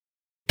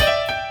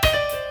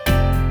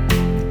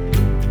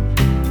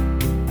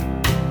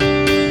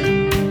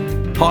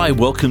Hi,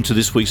 welcome to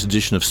this week's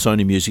edition of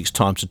Sony Music's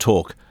Time to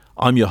Talk.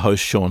 I'm your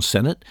host, Sean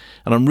Sennett,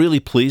 and I'm really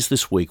pleased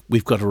this week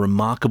we've got a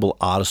remarkable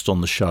artist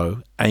on the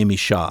show, Amy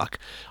Shark.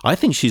 I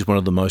think she's one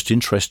of the most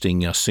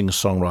interesting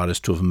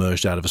singer-songwriters to have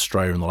emerged out of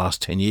Australia in the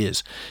last 10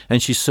 years,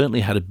 and she's certainly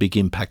had a big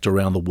impact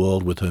around the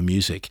world with her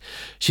music.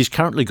 She's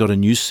currently got a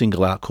new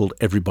single out called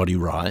Everybody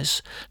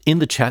Rise. In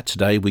the chat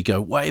today, we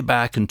go way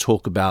back and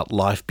talk about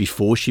life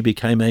before she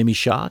became Amy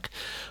Shark,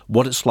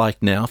 what it's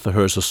like now for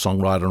her as a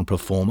songwriter and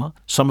performer,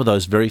 some of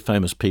those very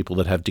famous people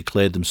that have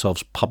declared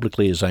themselves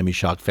publicly as Amy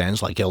Shark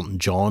fans, like Elton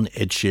John,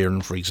 Ed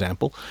Sheeran, for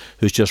example,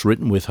 who's just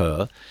written with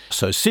her.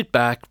 So sit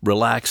back,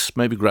 relax,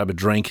 maybe grab a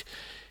drink.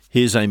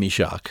 Here's Amy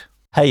Shark.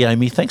 Hey,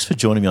 Amy, thanks for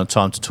joining me on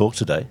Time to Talk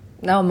today.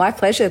 No, my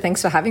pleasure.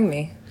 Thanks for having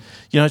me.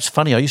 You know, it's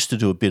funny. I used to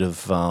do a bit of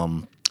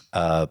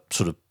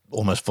sort of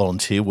almost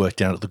volunteer work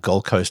down at the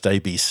Gold Coast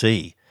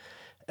ABC,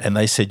 and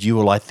they said you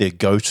were like their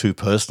go-to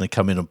person to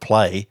come in and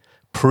play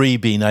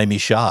pre-being Amy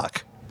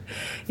Shark.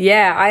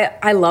 Yeah,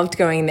 I loved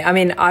going there. I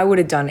mean, I would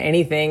have done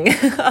anything.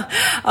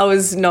 I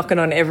was knocking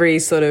on every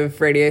sort of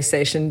radio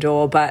station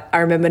door, but I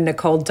remember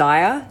Nicole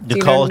Dyer.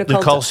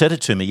 Nicole said it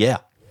to me, yeah.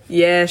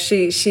 Yeah,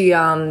 she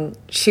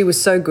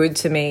was so good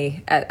to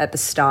me at the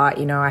start.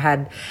 You know, I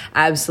had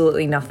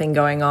absolutely nothing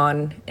going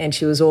on, and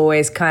she was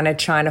always kind of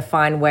trying to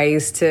find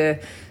ways to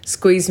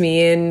squeeze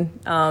me in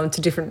to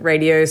different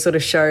radio sort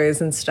of shows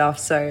and stuff.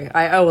 So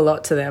I owe a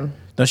lot to them.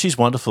 No, she's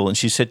wonderful, and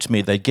she said to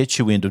me they'd get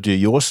you in to do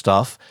your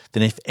stuff,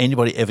 then if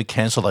anybody ever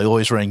cancelled, they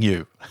always rang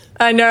you.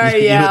 I know,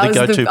 yeah.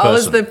 I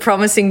was the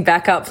promising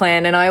backup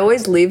plan, and I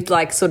always lived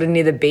like sort of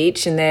near the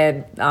beach, and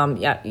they're,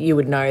 you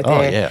would know,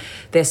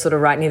 they're sort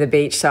of right near the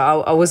beach,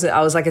 so I was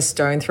like a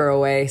stone throw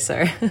away,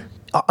 so.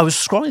 I was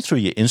scrolling through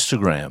your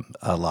Instagram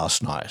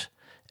last night,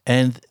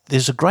 and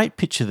there's a great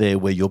picture there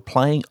where you're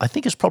playing, I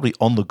think it's probably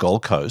on the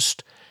Gold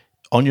Coast,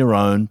 on your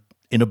own,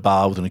 in a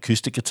bar with an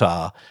acoustic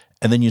guitar,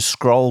 and then you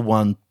scroll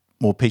one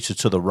more picture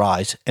to the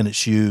right, and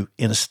it's you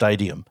in a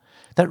stadium.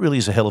 That really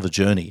is a hell of a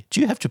journey. Do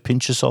you have to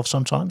pinch yourself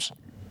sometimes?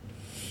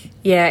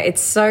 Yeah,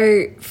 it's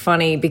so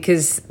funny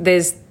because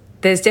there's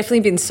definitely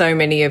been so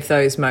many of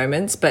those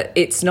moments, but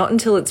it's not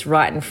until it's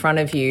right in front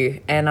of you.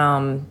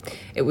 And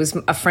it was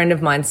a friend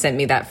of mine sent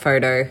me that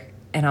photo,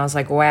 and I was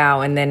like,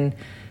 wow. And then,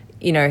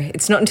 you know,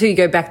 it's not until you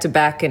go back to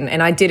back,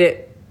 and I did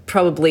it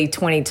probably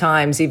 20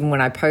 times, even when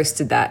I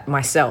posted that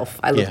myself.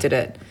 I looked at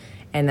it.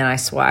 And then I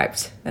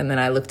swiped, and then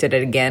I looked at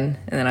it again,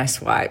 and then I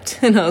swiped,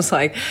 and I was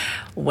like,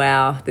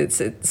 "Wow!"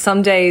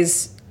 Some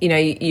days, you know,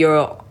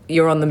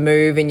 you're on the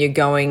move and you're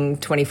going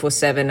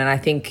 24/7, and I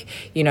think,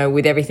 you know,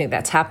 with everything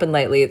that's happened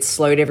lately, it's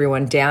slowed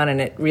everyone down,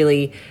 and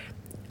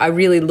I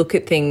really look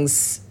at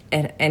things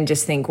and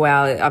just think,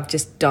 "Wow, I've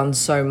just done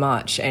so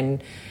much,"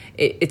 and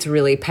it's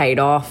really paid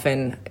off,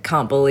 and I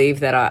can't believe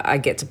that I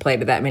get to play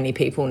to that many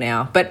people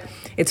now. But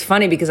it's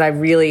funny because I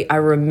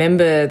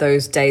remember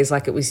those days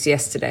like it was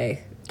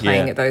yesterday.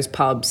 Playing at those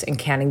pubs and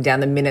counting down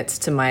the minutes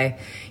to my,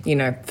 you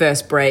know,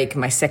 first break,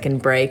 my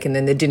second break, and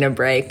then the dinner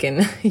break,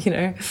 and, you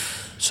know.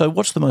 So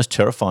what's the most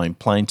terrifying,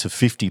 playing to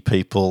 50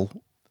 people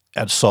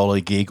at a solo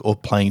gig or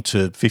playing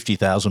to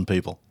 50,000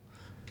 people?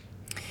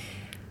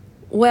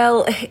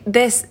 Well,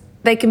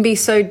 they can be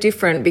so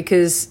different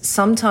because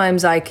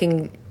sometimes I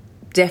can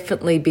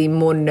definitely be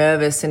more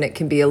nervous and it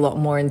can be a lot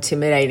more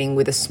intimidating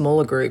with a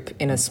smaller group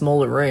in a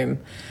smaller room.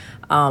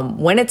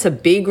 When it's a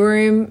big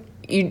room,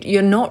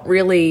 you're not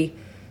really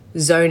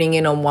zoning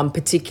in on one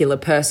particular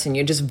person.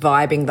 You're just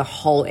vibing the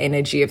whole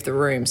energy of the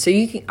room. So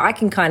I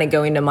can kind of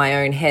go into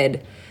my own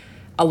head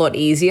a lot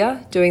easier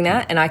doing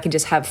that, and I can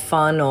just have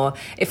fun, or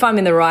if I'm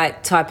in the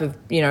right type of,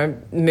 you know,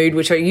 mood,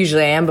 which I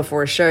usually am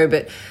before a show,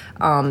 but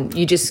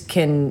you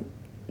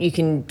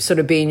can sort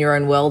of be in your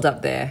own world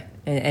up there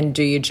and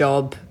do your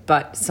job.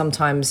 But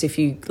sometimes if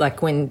you,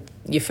 like when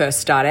you first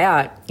start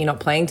out, you're not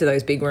playing to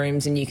those big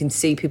rooms and you can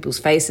see people's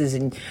faces,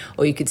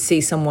 or you could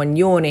see someone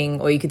yawning,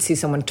 or you could see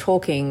someone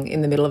talking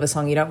in the middle of a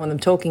song you don't want them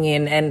talking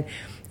in, and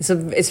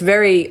it's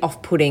very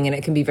off-putting and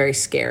it can be very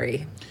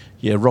scary.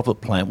 Yeah,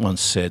 Robert Plant once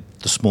said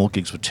the small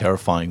gigs were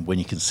terrifying when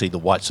you can see the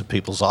whites of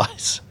people's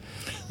eyes.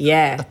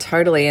 Yeah,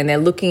 totally. And they're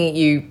looking at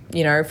you,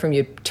 you know, from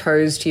your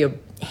toes to your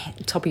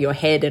top of your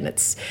head, and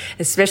it's,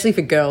 especially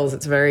for girls,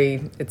 it's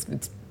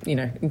you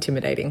know,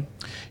 intimidating.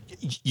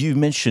 You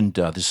mentioned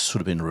this has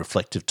sort of been a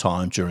reflective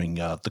time during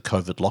the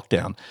COVID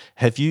lockdown.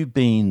 Have you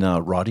been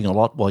writing a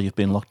lot while you've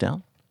been locked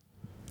down?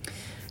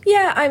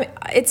 Yeah,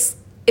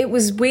 it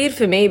was weird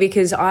for me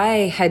because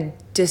I had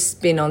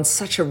just been on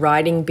such a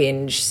writing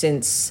binge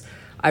since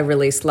I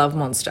released Love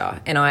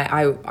Monster, and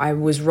I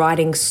was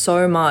writing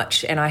so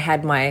much, and I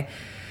had my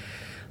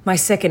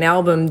second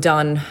album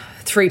done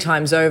 3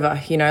 times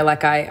over. You know,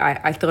 like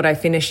I thought I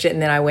finished it,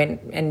 and then I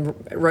went and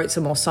wrote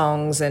some more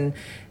songs, and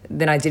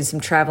then I did some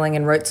traveling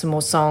and wrote some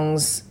more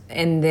songs,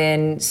 and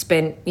then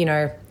spent, you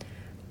know,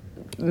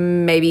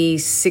 maybe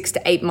 6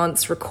 to 8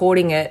 months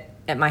recording it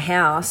at my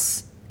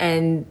house.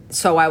 And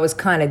so I was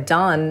kind of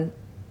done,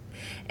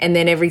 and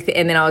then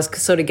I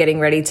was sort of getting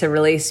ready to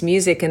release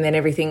music, and then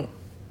everything,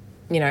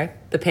 you know,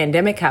 the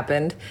pandemic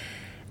happened,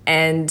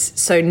 And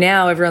so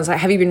now everyone's like,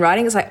 have you been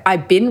writing? It's like,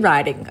 I've been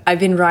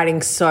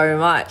writing so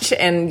much.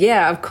 And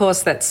yeah, of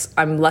course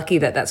I'm lucky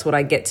that that's what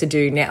I get to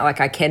do now. Like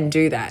I can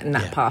do that and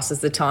that passes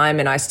the time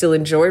and I still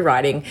enjoy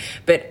writing.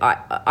 But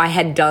I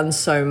had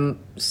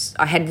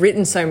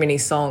written so many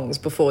songs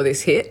before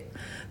this hit.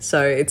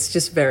 So it's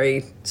just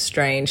very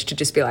strange to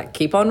just be like,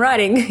 keep on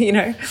writing, you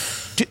know.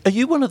 Are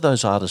you one of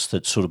those artists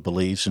that sort of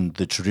believes in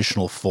the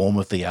traditional form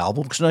of the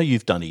album? Because I know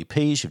you've done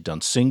EPs, you've done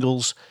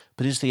singles,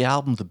 but is the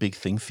album the big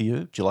thing for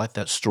you? Do you like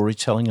that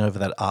storytelling over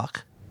that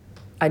arc?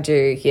 I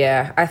do,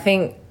 yeah. I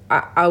think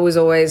I was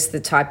always the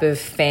type of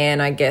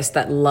fan, I guess,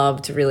 that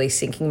loved really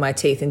sinking my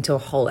teeth into a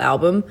whole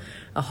album,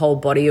 a whole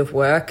body of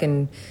work,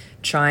 and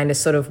trying to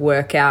sort of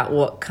work out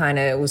what kind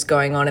of was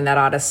going on in that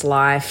artist's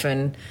life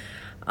and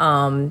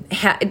how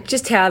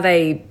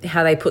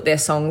they put their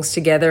songs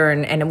together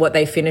and what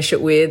they finish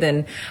it with.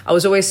 And I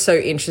was always so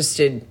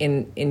interested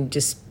in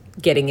just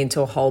getting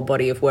into a whole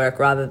body of work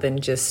rather than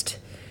just,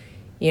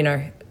 you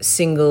know,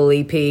 single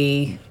EP.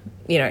 You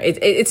know,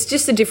 it's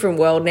just a different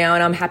world now,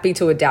 and I'm happy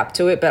to adapt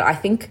to it. But I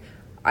think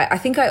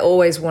I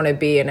always want to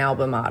be an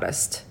album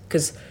artist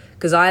because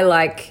I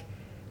like,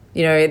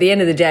 you know, at the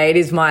end of the day, it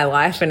is my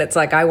life, and it's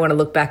like I want to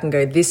look back and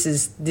go, these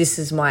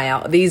are my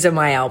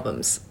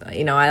albums,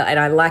 you know.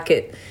 I like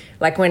it.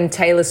 Like when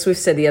Taylor Swift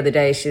said the other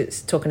day,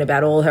 she's talking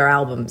about all her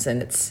albums,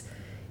 and it's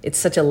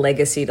such a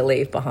legacy to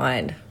leave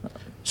behind.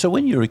 So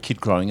when you were a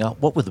kid growing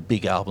up, what were the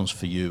big albums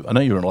for you? I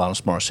know you were an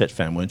Alanis Morissette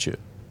fan, weren't you?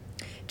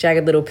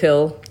 Jagged Little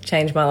Pill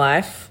changed my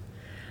life.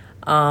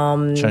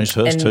 Changed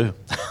hers too.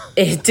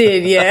 It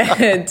did, yeah.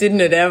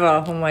 Didn't it ever?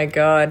 Oh, my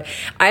God.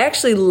 I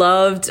actually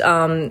loved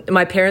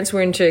my parents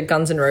were into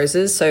Guns N'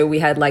 Roses, so we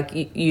had,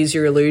 like, Use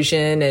Your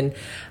Illusion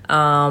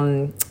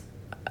and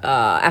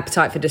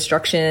Appetite for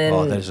Destruction.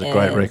 Oh, that is a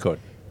great record.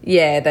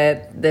 Yeah,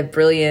 they're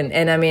brilliant.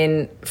 And, I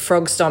mean,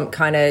 Frog Stomp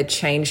kind of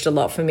changed a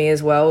lot for me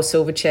as well,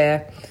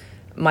 Silverchair.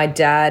 My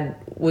dad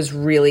was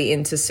really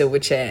into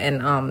Silverchair,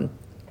 and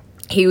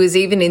he was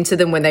even into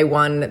them when they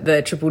won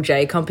the Triple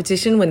J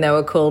competition, when they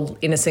were called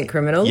Innocent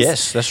Criminals.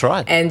 Yes, that's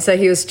right. And so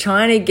he was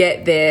trying to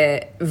get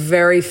their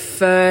very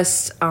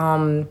first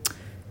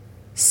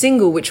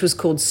single, which was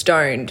called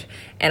Stoned.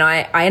 And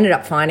I ended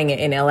up finding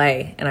it in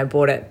LA and I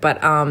bought it.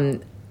 But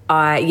I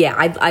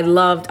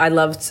loved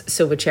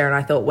Silverchair, and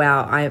I thought,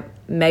 wow,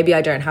 maybe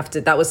I don't have to.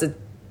 That was a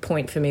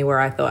point for me where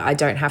I thought I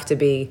don't have to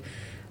be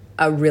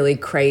a really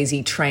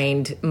crazy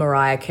trained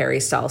Mariah Carey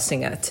style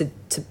singer to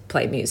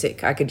play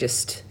music. I could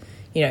just,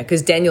 you know,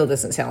 because Daniel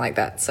doesn't sound like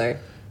that. So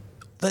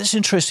that's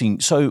interesting.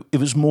 So it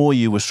was more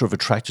you were sort of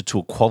attracted to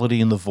a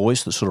quality in the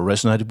voice that sort of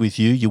resonated with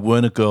you. You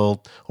weren't a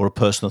girl or a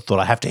person that thought,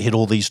 I have to hit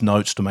all these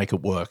notes to make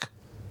it work.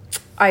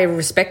 I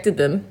respected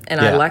them and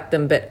I liked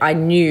them, but I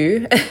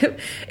knew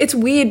it's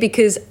weird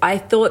because I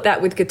thought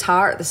that with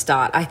guitar at the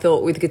start. I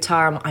thought with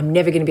guitar, I'm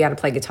never going to be able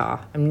to play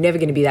guitar. I'm never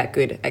going to be that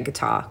good at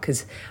guitar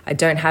because I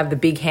don't have the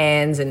big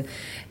hands and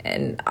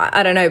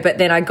I don't know. But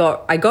then I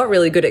got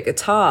really good at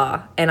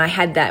guitar, and I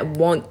had that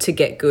want to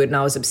get good, and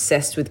I was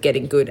obsessed with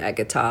getting good at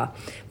guitar.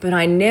 But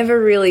I never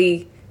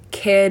really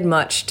cared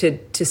much to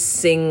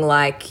sing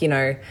like, you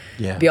know,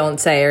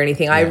 Beyonce or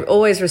anything. I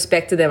always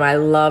respected them. I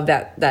love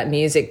that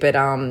music, but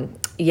I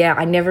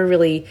never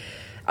really.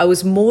 I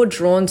was more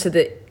drawn to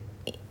the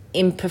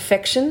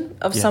imperfection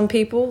of some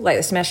people, like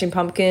the Smashing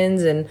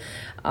Pumpkins, and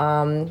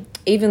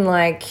even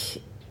like,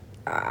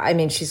 I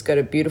mean, she's got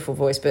a beautiful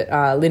voice, but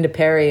Linda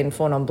Perry and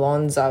Four Non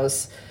Blondes. I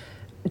was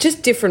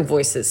just different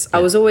voices. I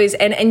was always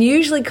and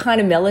usually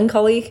kind of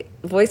melancholy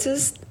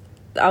voices.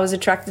 I was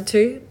attracted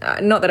to.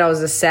 Not that I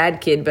was a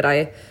sad kid, but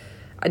I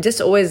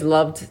just always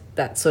loved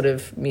that sort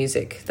of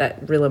music,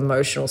 that real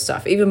emotional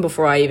stuff, even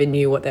before I even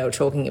knew what they were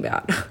talking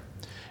about.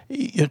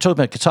 You're talking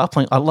about guitar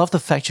playing. I love the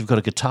fact you've got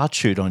a guitar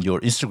tute on your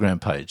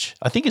Instagram page.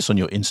 I think it's on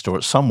your Insta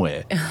or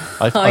somewhere.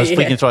 I was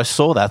flicking through, I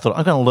saw that, I thought,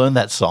 I'm going to learn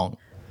that song.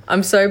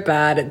 I'm so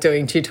bad at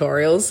doing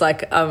tutorials.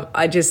 Like,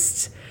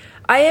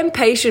 I am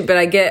patient, but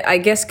I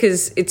guess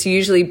because it's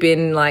usually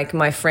been like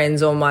my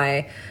friends or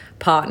my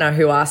partner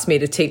who asked me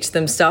to teach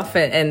them stuff,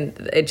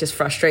 and it just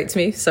frustrates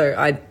me. So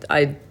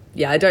I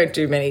don't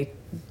do many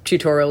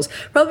tutorials,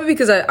 probably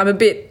because I'm a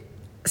bit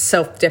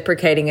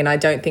self-deprecating and I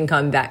don't think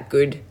I'm that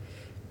good.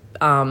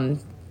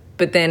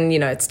 But then, you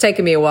know, it's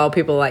taken me a while.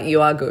 People are like,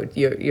 you are good.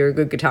 You're a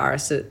good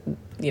guitarist.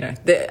 You know,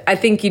 I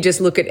think you just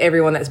look at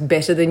everyone that's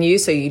better than you,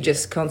 so you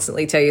just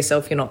constantly tell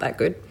yourself you're not that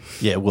good.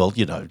 Yeah, well,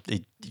 you know,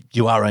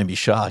 you are Amy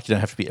Shark. You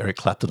don't have to be Eric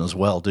Clapton as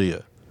well, do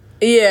you?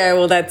 Yeah,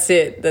 well, that's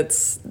it.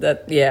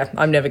 Yeah,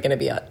 I'm never going to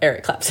be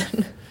Eric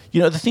Clapton.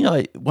 You know,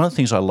 one of the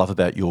things I love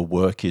about your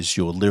work is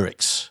your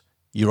lyrics.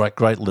 You write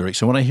great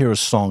lyrics. And when I hear a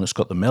song, it's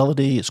got the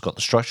melody, it's got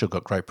the structure, it's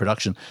got great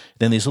production,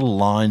 then these little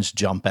lines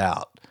jump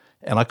out.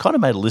 And I kind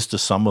of made a list of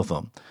some of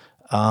them.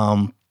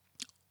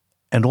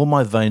 And all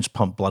my veins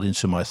pump blood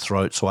into my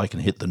throat so I can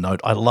hit the note.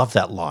 I love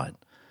that line.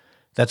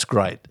 That's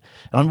great.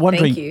 And I'm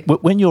wondering,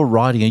 when you're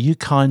writing, are you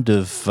kind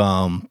of,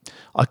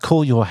 I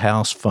call your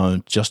house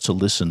phone just to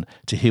listen,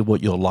 to hear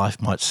what your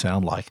life might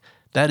sound like.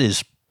 That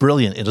is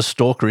brilliant in a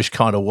stalkerish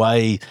kind of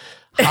way.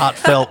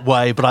 heartfelt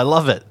way, but I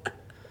love it.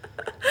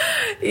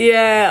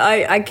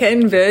 Yeah, I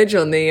can verge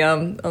on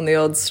the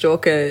old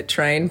stalker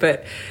train,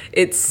 but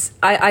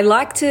I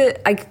like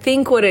to, I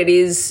think what it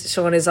is,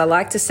 Sean, is I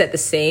like to set the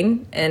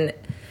scene, and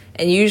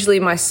usually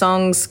my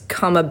songs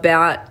come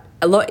about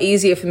a lot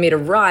easier for me to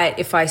write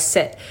if I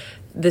set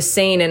the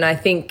scene, and I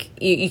think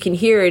you can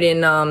hear it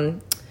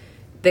in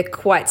they're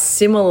quite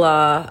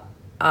similar.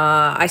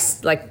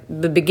 Like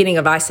the beginning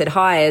of I Said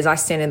Hi, as I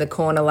stand in the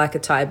corner like a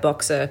Thai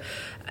boxer.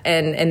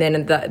 And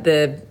then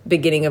the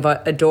beginning of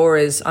Adore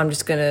is I'm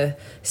just going to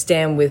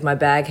stand with my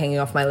bag hanging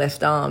off my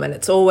left arm. And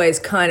it's always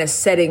kind of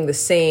setting the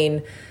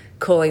scene,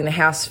 calling the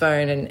house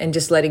phone and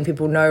just letting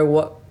people know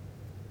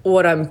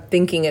what I'm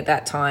thinking at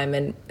that time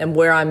and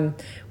where I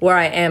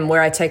am,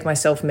 where I take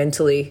myself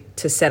mentally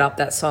to set up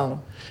that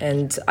song.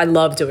 And I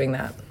love doing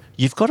that.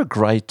 You've got a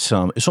great,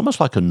 it's almost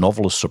like a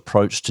novelist's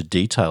approach to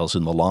details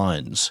in the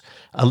lines.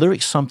 Are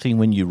lyrics something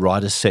when you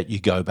write a set, you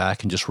go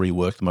back and just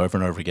rework them over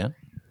and over again?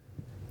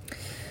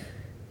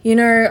 You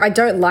know, I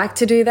don't like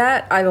to do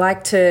that. I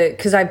like to,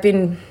 because I've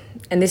been,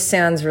 and this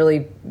sounds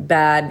really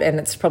bad and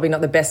it's probably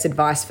not the best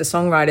advice for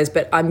songwriters,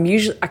 but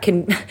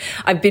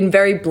I've been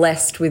very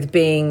blessed with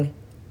being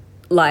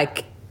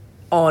like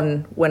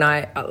on when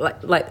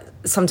like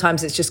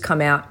sometimes it's just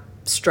come out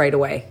straight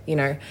away, you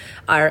know.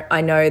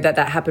 I know that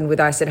happened with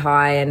I Said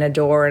Hi and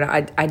Adore,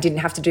 and I didn't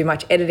have to do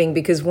much editing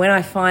because when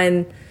I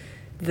find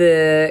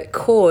the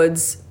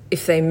chords,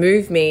 if they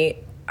move me,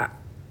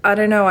 I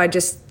don't know,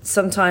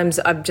 sometimes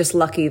I'm just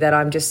lucky that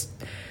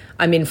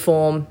I'm in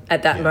form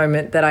at that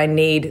moment, that I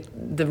need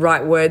the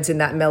right words in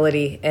that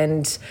melody.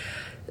 And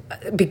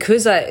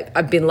because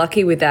I've been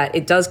lucky with that,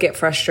 it does get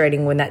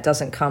frustrating when that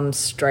doesn't come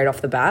straight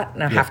off the bat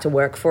and I have to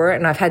work for it.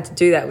 And I've had to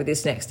do that with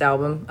this next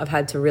album. I've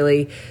had to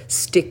really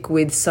stick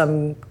with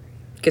some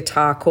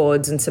guitar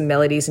chords and some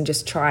melodies and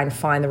just try and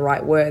find the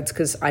right words,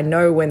 because I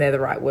know when they're the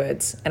right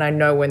words and I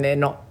know when they're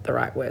not the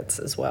right words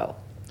as well.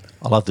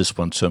 I love this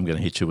one too. I'm going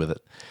to hit you with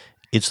it.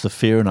 It's the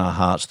fear in our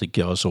hearts that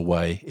goes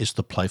away. It's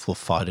the playful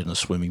fight in a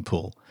swimming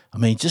pool. I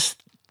mean,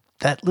 just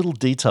that little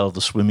detail of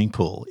the swimming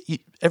pool.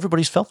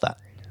 Everybody's felt that.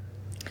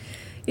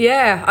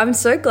 Yeah, I'm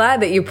so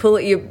glad that you're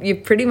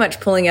pretty much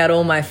pulling out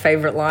all my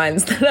favourite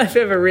lines that I've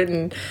ever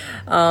written.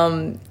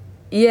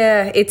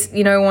 It's,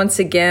 you know, once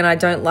again, I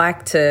don't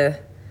like to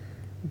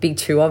be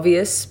too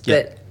obvious,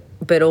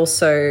 but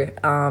also,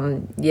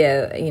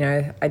 you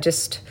know,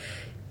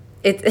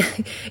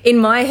 in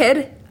my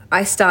head,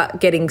 I start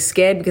getting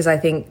scared because I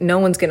think no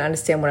one's going to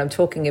understand what I'm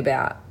talking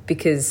about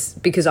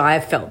because I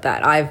have felt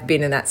that. I've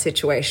been in that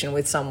situation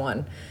with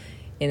someone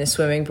in a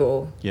swimming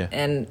pool. Yeah.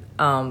 And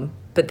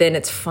but then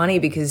it's funny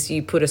because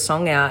you put a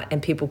song out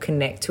and people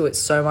connect to it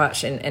so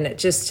much, and it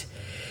just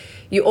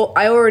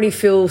I already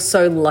feel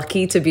so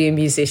lucky to be a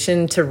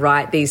musician to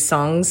write these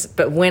songs,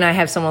 but when I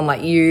have someone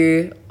like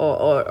you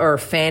or a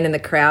fan in the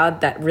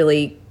crowd that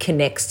really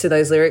connects to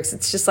those lyrics,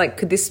 it's just like,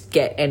 could this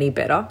get any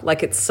better?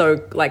 Like, it's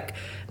so, like,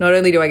 not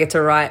only do I get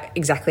to write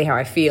exactly how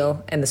I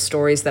feel and the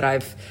stories that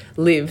I've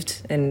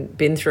lived and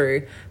been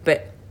through,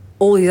 but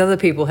all these other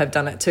people have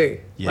done it too.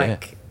 Yeah.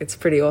 Like, it's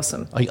pretty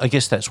awesome. I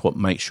guess that's what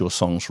makes your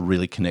songs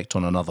really connect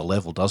on another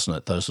level, doesn't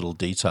it? Those little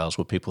details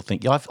where people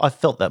think, yeah, I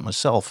felt that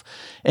myself.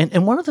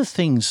 And one of the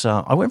things,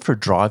 I went for a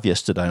drive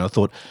yesterday and I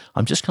thought,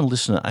 I'm just going to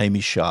listen to Amy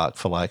Shark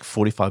for like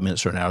 45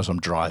 minutes or an hour as I'm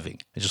driving.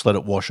 I just let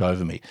it wash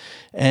over me.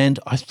 And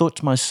I thought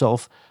to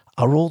myself,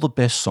 are all the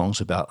best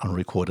songs about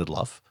unrecorded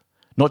love?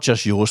 Not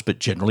just yours, but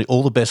generally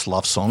all the best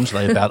love songs,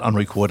 are they about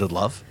unrecorded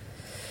love?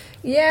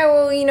 Yeah,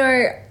 well, you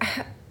know,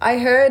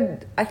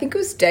 I think it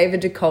was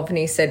David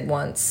Duchovny said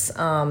once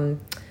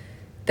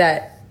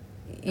that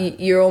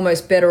you're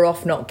almost better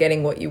off not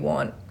getting what you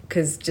want,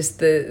 because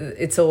just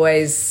it's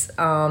always,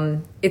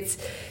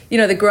 it's, you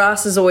know, the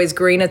grass is always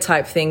greener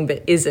type thing,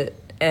 but is it?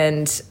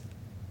 And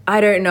I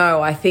don't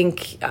know. I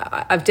think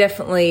I've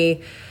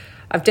definitely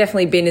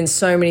been in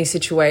so many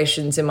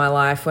situations in my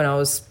life when I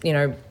was, you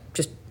know,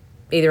 just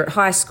either at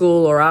high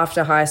school or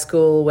after high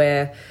school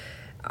where,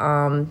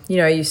 you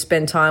know, you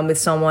spend time with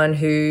someone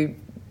who,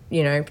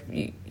 you know,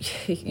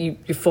 you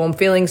form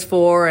feelings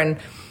for, and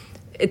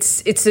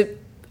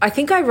I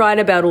think I write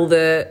about all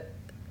the,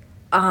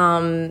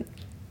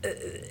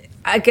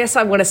 I guess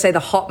I want to say the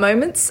hot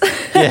moments,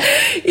 yeah.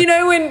 You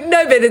know,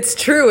 but it's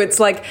true. It's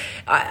like,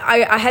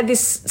 I had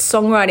this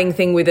songwriting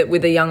thing with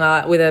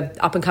a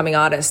up and coming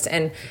artist.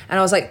 And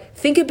I was like,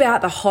 think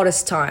about the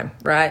hottest time,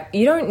 right?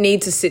 You don't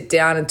need to sit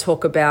down and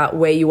talk about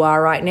where you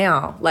are right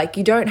now. Like,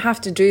 you don't have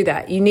to do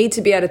that. You need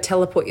to be able to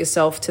teleport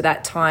yourself to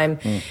that time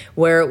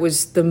where it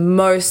was the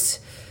most,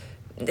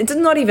 it's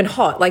not even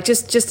hot, like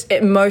just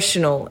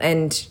emotional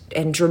and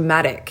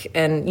dramatic.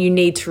 And you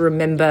need to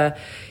remember,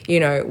 you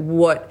know,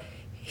 what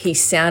he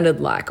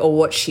sounded like, or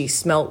what she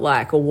smelt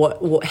like,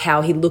 or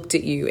how he looked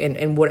at you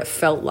and what it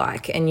felt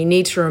like. And you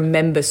need to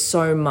remember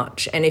so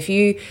much. And if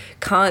you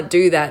can't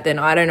do that, then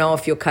I don't know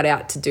if you're cut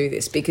out to do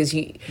this, because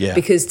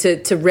because to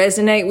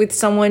resonate with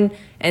someone,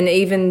 and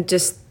even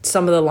just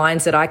some of the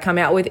lines that I come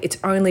out with, it's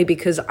only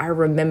because I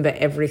remember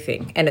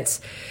everything. And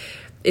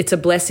it's a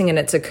blessing and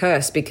it's a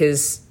curse,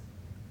 because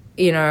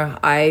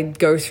I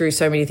go through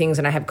so many things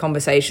and I have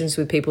conversations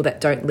with people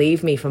that don't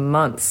leave me for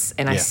months,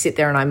 and I sit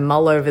there and I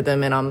mull over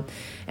them and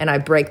I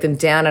break them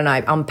down and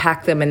I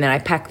unpack them and then I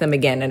pack them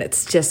again, and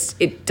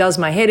it does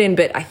my head in,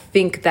 but I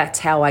think that's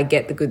how I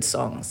get the good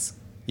songs.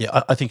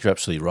 Yeah, I think you're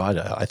absolutely right.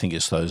 I think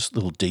it's those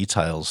little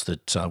details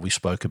that we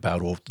spoke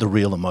about, or the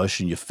real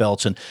emotion you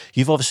felt. And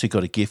you've obviously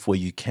got a gift where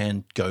you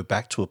can go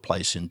back to a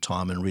place in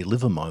time and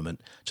relive a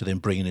moment to then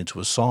bring it into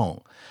a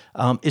song.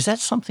 Is that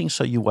something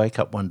so you wake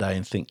up one day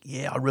and think,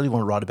 yeah, I really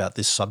want to write about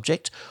this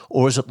subject?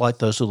 Or is it like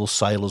those little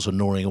sailors are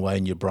gnawing away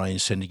in your brain,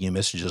 sending you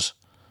messages?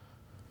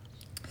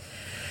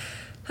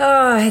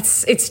 Oh,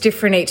 it's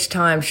different each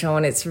time,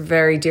 Sean. It's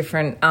very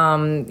different.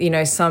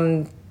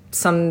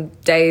 Some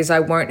days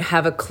I won't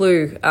have a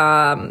clue.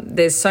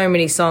 There's so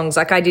many songs.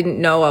 Like, I didn't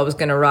know I was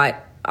going to write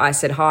I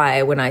Said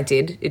Hi when I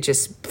did.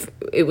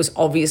 It was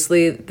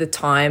obviously the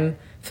time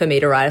for me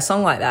to write a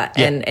song like that.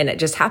 Yeah. And it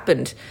just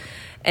happened.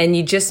 And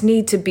you just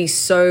need to be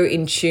so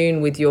in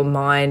tune with your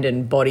mind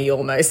and body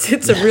almost.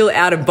 It's a real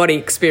out-of-body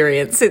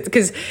experience.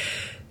 Because,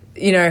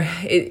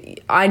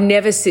 I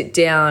never sit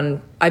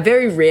down. I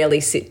very rarely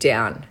sit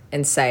down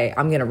and say,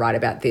 I'm going to write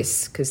about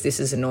this because this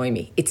is annoying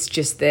me. It's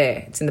just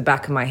there. It's in the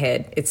back of my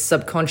head. It's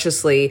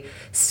subconsciously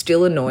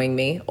still annoying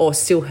me or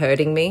still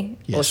hurting me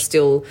or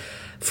still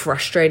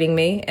frustrating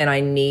me, and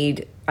I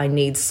need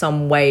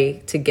some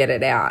way to get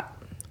it out.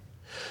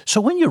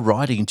 So when you're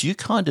writing, do you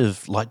kind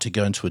of like to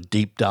go into a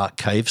deep, dark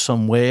cave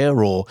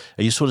somewhere, or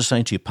are you sort of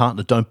saying to your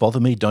partner, don't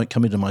bother me, don't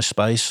come into my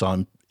space,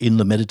 I'm in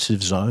the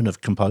meditative zone of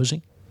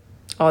composing?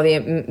 Oh,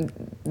 the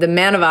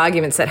amount of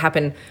arguments that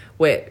happen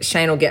where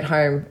Shane will get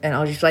home and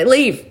I'll just be like,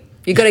 leave.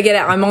 You got to get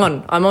out.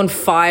 I'm on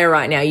fire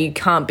right now. You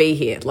can't be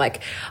here.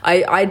 Like,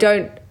 I've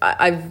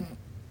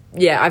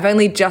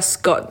only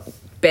just got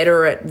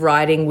better at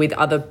writing with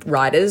other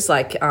writers.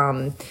 Like,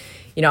 I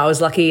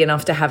was lucky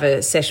enough to have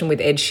a session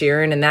with Ed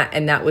Sheeran,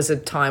 and that was a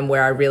time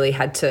where I really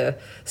had to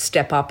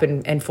step up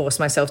and force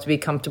myself to be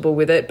comfortable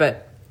with it.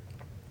 But,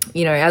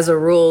 as a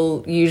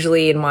rule,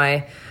 usually in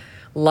my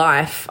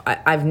life,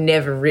 I've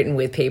never written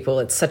with people.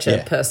 It's such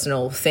a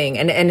personal thing,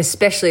 and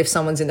especially if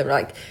someone's in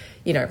the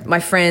my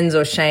friends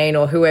or Shane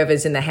or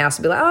whoever's in the house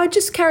will be like, oh,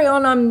 just carry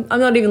on, I'm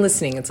not even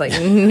listening. It's like,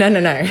 no,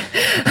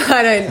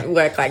 I don't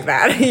work like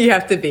that. You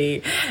have to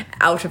be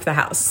out of the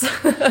house.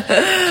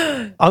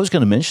 I was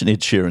going to mention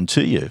Ed Sheeran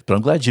to you, but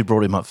I'm glad you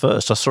brought him up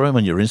first. I saw him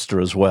on your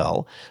Insta as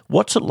well.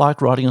 What's it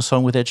like writing a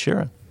song with Ed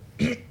Sheeran?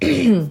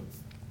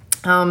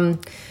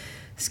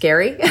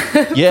 Scary.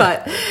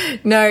 Yeah. But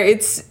no,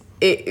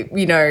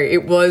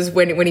 it was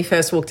when he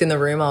first walked in the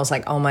room, I was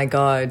like, oh my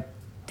God,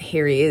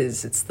 here he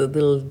is. It's the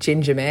little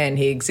ginger man.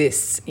 He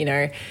exists,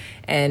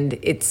 and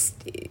it's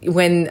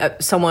when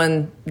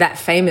someone that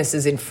famous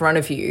is in front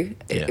of you,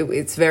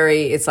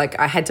 it's like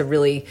I had to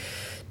really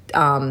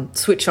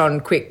switch on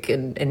quick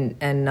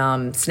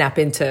and snap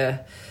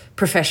into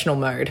professional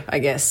mode, I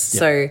guess. Yeah.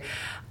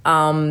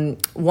 So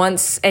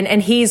once,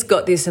 and he's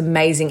got this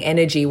amazing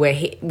energy where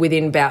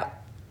within about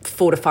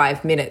 4 to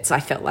 5 minutes, I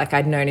felt like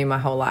I'd known him my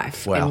whole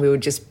life. Wow. And we were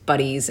just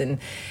buddies, and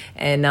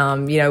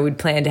we'd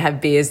plan to have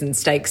beers and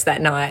steaks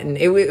that night, and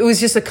it was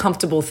just a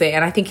comfortable thing.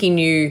 And I think he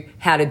knew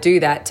how to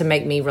do that to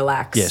make me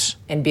relax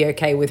and be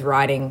okay with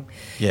writing,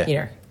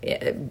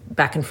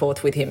 back and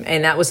forth with him.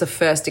 And that was the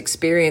first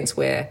experience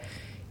where,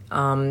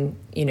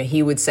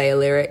 he would say a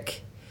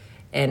lyric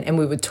and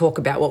we would talk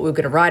about what we were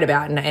going to write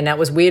about. And that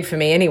was weird for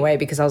me anyway,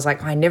 because I was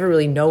like, I never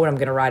really know what I'm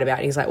going to write about.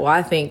 And he's like, well,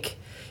 I think...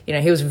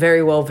 he was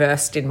very well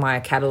versed in my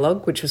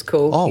catalogue, which was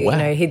cool. Oh,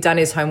 wow. He'd done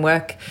his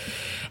homework,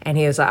 and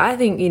he was like, I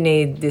think you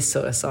need this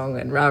sort of song,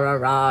 and rah, rah,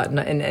 rah,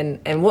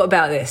 and what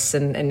about this?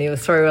 And he'll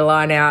throw a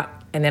line out,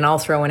 and then I'll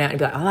throw one out and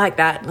be like, I like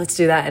that, let's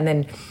do that. And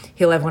then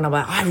he'll have one, I'm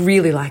like, I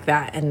really like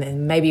that. And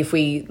then maybe if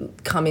we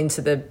come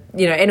into the,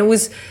 and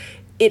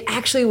it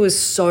actually was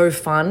so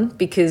fun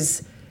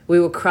because we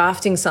were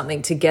crafting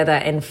something together,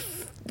 and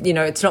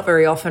it's not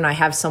very often I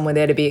have someone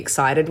there to be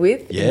excited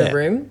with in the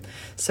room.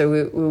 So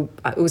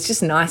it was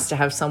just nice to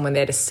have someone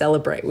there to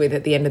celebrate with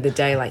at the end of the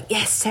day, like,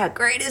 yes, how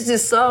great is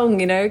this song,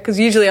 because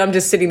usually I'm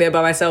just sitting there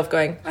by myself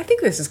going, I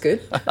think this is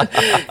good.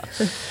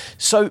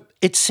 So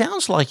it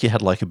sounds like you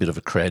had like a bit of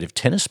a creative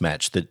tennis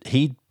match that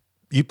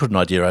you put an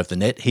idea over the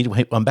net, he'd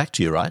hit one back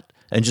to you, right?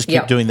 And just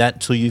keep doing that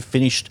until you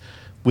finished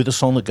with a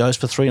song that goes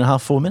for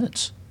 3.5, 4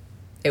 minutes.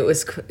 It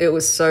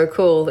was so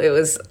cool. It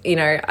was,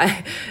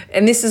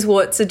 and this is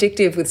what's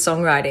addictive with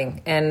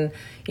songwriting. And,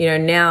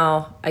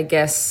 now I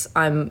guess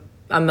I'm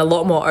a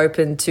lot more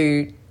open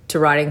to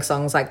writing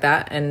songs like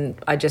that. And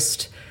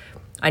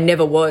I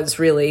never was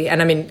really.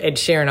 And I mean, Ed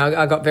Sheeran,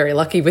 I got very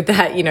lucky with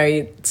that.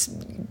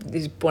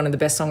 He's one of the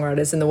best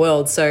songwriters in the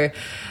world. So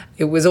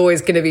it was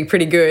always going to be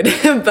pretty good.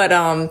 But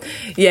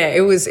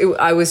I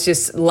was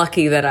just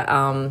lucky that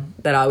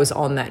I was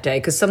on that day,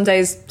 because some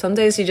days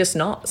you're just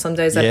not. Some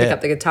days I pick up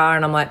the guitar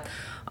and I'm like,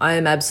 I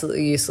am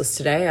absolutely useless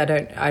today.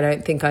 I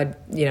don't think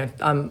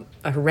I'm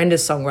a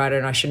horrendous songwriter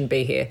and I shouldn't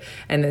be here.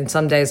 And then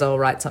some days I'll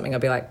write something, I'll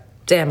be like,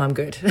 damn, I'm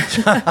good.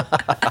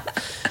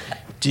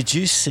 Did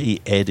you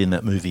see Ed in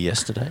that movie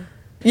yesterday?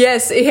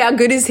 Yes, how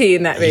good is he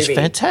in that movie? He's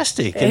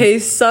fantastic.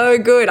 He's so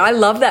good. I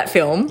love that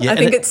film. Yeah, I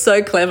think it's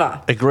so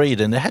clever.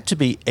 Agreed. And it had to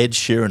be Ed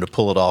Sheeran to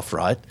pull it off,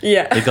 right?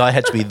 Yeah. The guy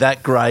had to be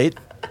that great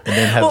and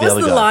then have What the was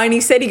other the guy. line?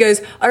 He said, he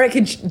goes, I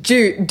reckon,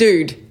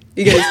 dude.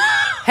 He goes,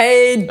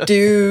 hey,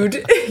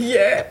 dude.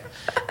 Yeah.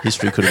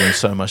 History could have been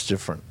so much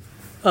different.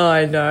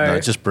 I know. No,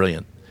 just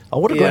brilliant. Oh,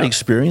 what a great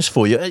experience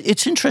for you.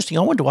 It's interesting.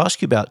 I wanted to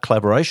ask you about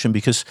collaboration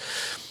because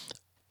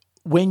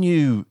when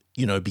you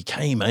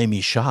became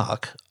Amy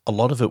Shark, a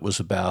lot of it was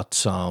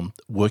about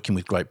working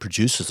with great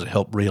producers that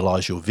helped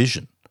realise your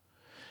vision.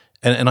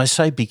 And I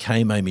say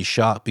became Amy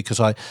Shark because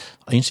I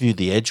interviewed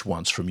The Edge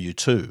once from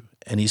U2,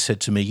 and he said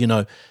to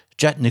me,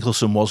 Jack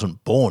Nicholson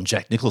wasn't born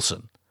Jack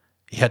Nicholson.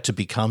 He had to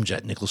become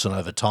Jack Nicholson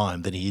over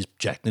time, then he is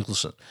Jack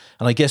Nicholson.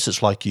 And I guess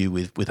it's like you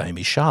with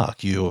Amy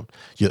Shark. Your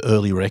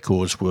early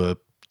records were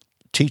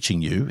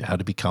teaching you how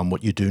to become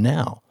what you do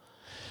now.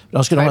 I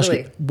was going to ask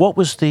you, what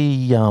was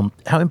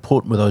how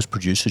important were those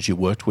producers you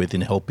worked with in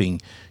helping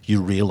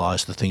you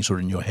realise the things that were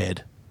in your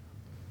head?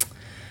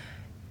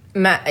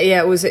 Matt,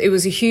 yeah, it was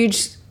a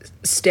huge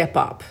step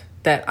up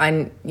that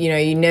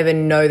you never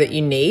know that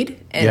you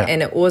need.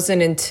 And it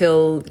wasn't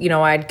until,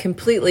 I'd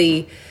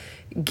completely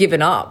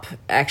given up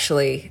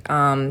actually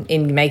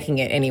in making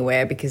it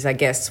anywhere, because I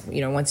guess,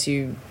 once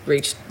you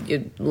reach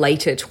your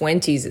later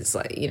 20s, it's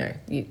like,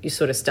 you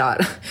sort of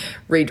start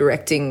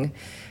redirecting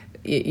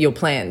your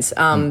plans.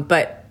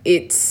 But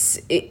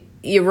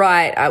you're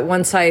right.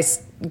 Once I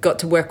got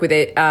to work with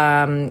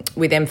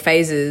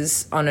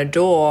M-Phases on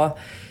Adore,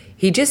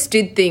 he just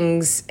did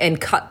things and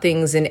cut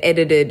things and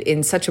edited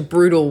in such a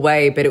brutal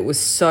way, but it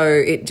was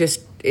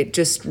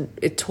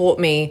it taught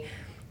me.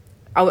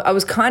 I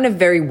was kind of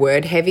very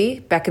word heavy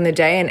back in the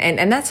day,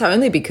 and that's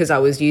only because I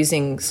was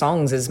using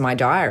songs as my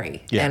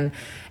diary. Yeah.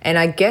 And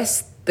I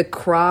guess the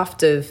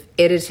craft of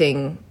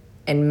editing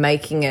and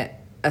making it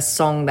a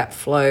song that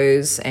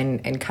flows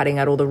and cutting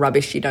out all the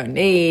rubbish you don't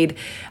need,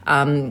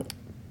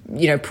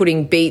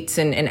 putting beats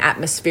and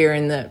atmosphere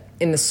in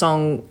the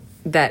song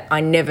that I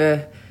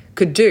never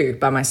could do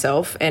by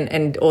myself,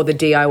 and or the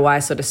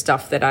DIY sort of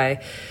stuff that I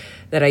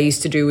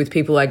used to do with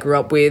people I grew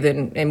up with,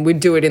 and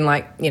we'd do it in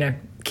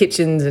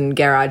kitchens and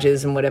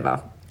garages and whatever.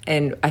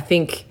 And I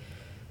think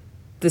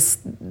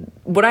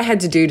what I had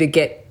to do to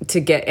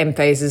get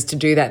M-Phases to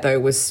do that, though,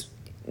 was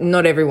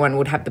not everyone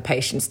would have the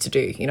patience to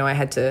do.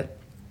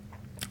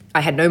 I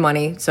had no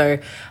money, so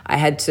I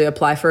had to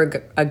apply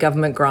for a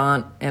government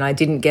grant, and I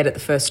didn't get it the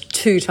first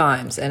 2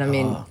 times. And I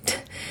mean,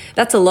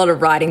 that's a lot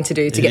of writing to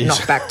do to get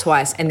knocked back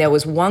twice. And there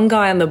was one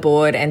guy on the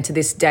board, and to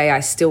this day I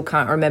still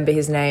can't remember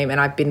his name, and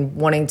I've been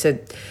wanting to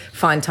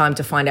find time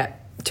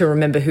to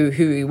remember who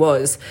he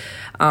was,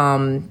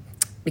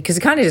 because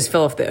it kind of just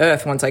fell off the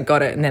earth once I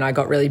got it, and then I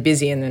got really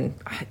busy, and then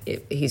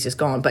he's just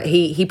gone. But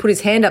he put his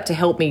hand up to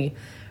help me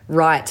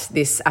write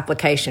this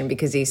application,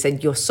 because he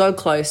said, you're so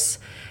close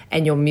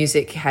and your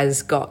music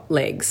has got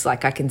legs.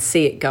 Like, I can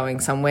see it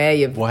going somewhere.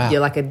 You're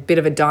like a bit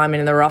of a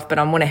diamond in the rough, but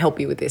I want to help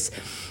you with this.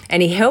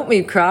 And he helped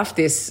me craft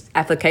this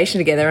application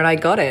together, and I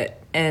got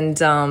it. And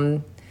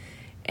I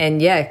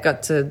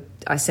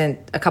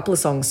sent a couple of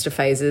songs to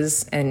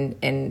Phases, and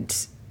then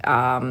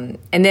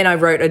I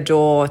wrote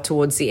Adore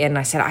towards the end.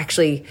 I said,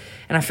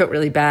 and I felt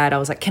really bad. I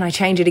was like, can I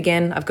change it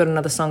again? I've got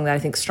another song that I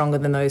think is stronger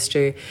than those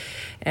two.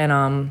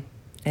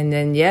 And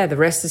then, the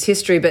rest is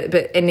history.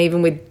 But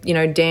even with,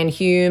 Dan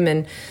Hume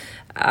and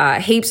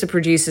heaps of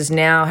producers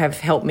now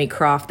have helped me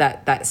craft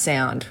that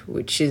sound,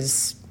 which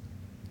is,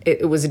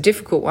 it was a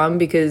difficult one,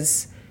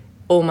 because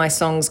all my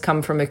songs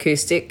come from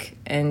acoustic,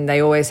 and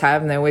they always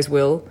have and they always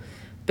will.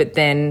 But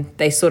then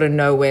they sort of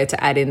know where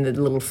to add in the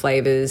little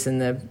flavors and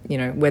the,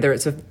 whether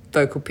it's a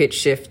vocal pitch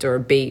shift or a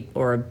beat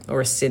or a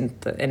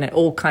synth, and it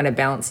all kind of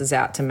balances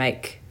out to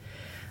make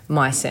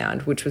my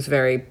sound, which was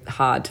very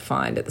hard to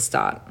find at the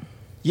start.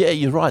 Yeah,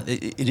 you're right.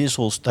 It is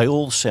all. They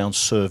all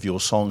serve your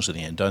songs in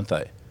the end, don't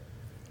they?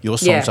 Your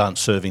songs aren't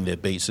serving their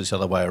beats; it's the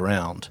other way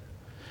around.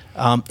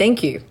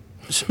 Thank you.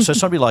 So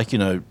somebody like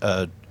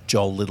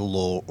Joel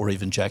Little or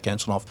even Jack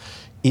Antonoff,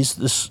 is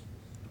this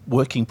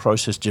working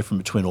process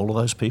different between all of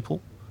those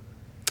people?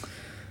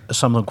 Are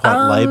some of them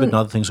quite laboured, and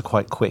other things are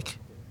quite quick?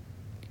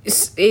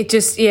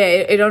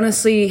 It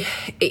honestly,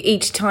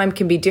 each time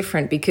can be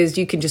different, because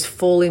you can just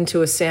fall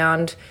into a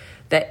sound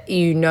that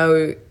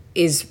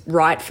is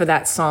right for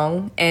that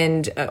song,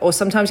 and or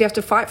sometimes you have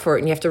to fight for it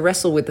and you have to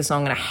wrestle with the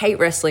song, and I hate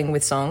wrestling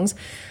with songs.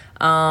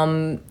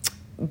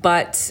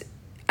 But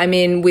I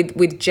mean,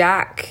 with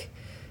Jack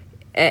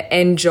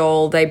and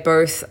Joel, they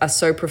both are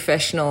so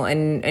professional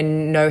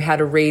and know how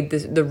to read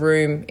the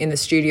room in the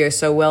studio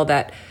so well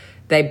that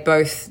they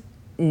both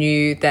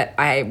knew that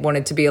I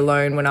wanted to be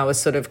alone when I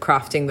was sort of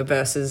crafting the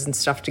verses and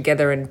stuff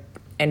together,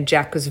 and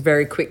Jack was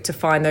very quick to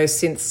find those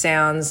synth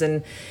sounds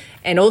and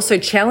also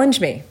challenge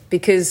me,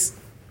 because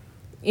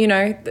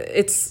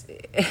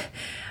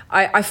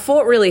I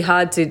fought really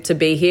hard to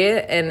be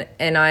here,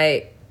 and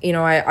I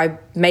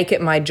make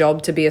it my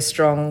job to be a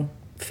strong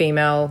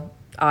female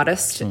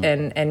artist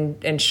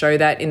and show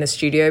that in the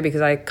studio, because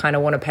I kind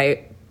of want to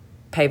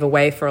pave a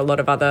way for a lot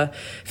of other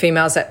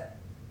females that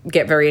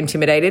get very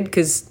intimidated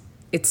because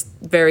it's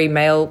very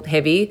male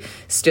heavy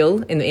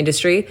still in the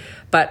industry.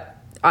 But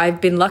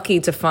I've been lucky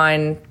to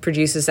find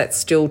producers that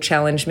still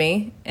challenge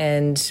me,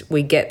 and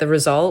we get the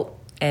result,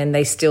 and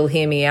they still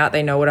hear me out.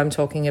 They know what I'm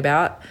talking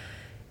about.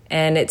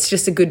 And it's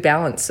just a good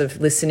balance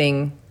of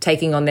listening,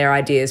 taking on their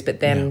ideas, but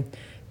then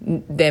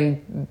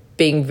them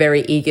being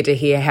very eager to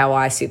hear how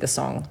I see the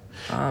song,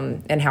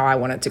 and how I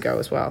want it to go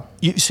as well.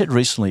 You said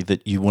recently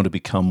that you want to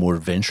become more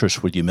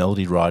adventurous with your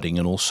melody writing,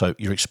 and also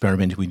you're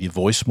experimenting with your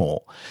voice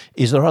more.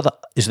 Is there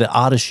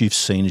artists you've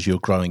seen as you're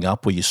growing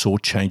up where you saw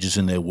changes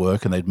in their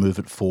work and they'd move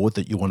it forward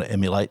that you want to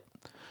emulate?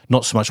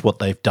 Not so much what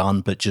they've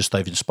done, but just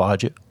they've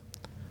inspired you?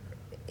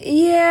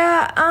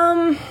 Yeah,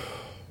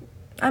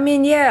 I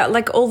mean, yeah,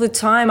 like all the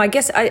time. I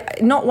guess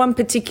not one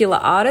particular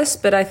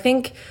artist, but I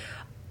think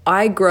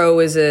I grow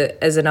as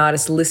an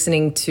artist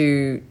listening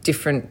to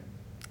different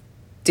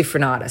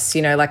artists.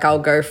 You know, like I'll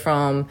go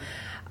from,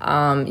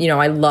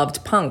 I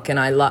loved punk, and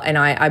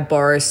I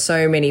borrow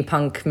so many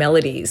punk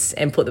melodies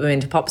and put them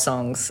into pop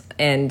songs,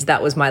 and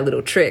that was my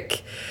little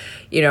trick.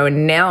 You know,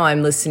 and now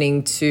I'm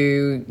listening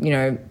to,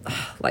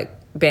 like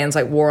bands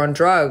like War on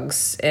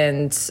Drugs,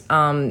 and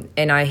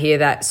I hear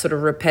that sort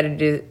of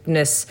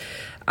repetitiveness,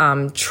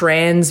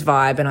 trans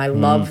vibe, and I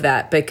love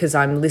that because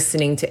I'm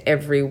listening to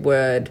every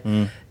word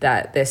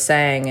that they're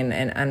saying,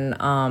 and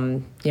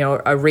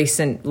a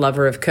recent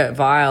lover of Kurt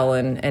Weill,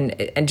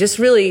 and just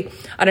really,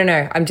 I don't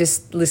know, I'm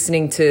just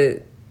listening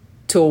to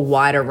a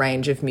wider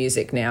range of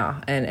music now,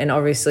 and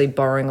obviously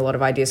borrowing a lot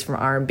of ideas from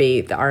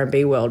R&B, the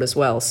R&B world as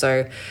well.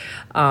 So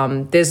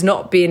there's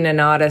not been an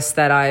artist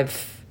that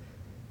I've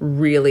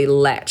really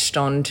latched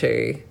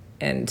onto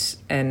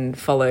and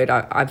followed.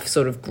 I've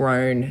sort of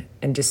grown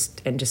and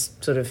just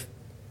sort of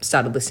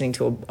started listening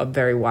to a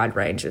very wide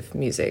range of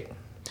music.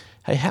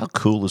 Hey, how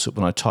cool is it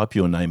when I type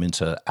your name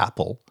into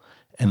Apple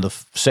and the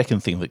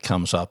second thing that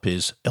comes up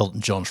is Elton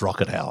John's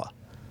Rocket Hour?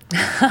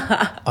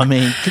 I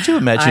mean, could you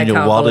imagine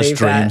your wildest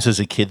dreams as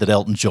a kid that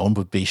Elton John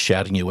would be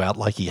shouting you out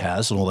like he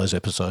has in all those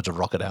episodes of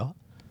Rocket Hour?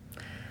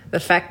 The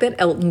fact that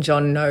Elton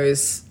John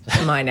knows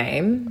my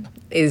name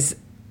is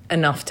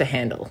enough to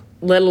handle,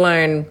 let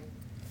alone,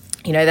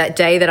 that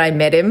day that I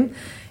met him,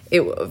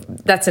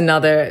 that's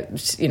another,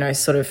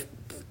 sort of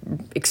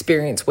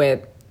experience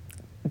where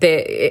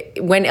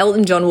when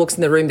Elton John walks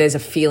in the room, there's a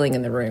feeling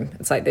in the room.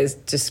 It's like there's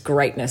just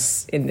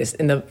greatness in this,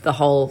 and the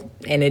whole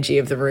energy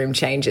of the room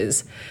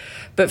changes.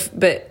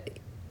 But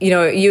you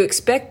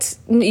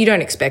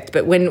don't expect,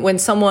 but when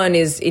someone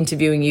is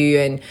interviewing you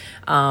and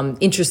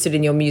interested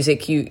in your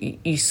music,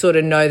 you sort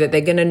of know that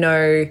they're going to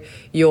know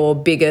your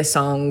bigger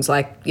songs,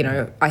 like,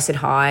 I Said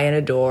Hi and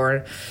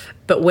Adore.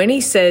 But when he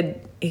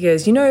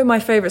goes, my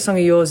favorite song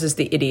of yours is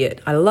The Idiot.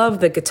 I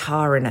love the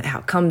guitar in it, how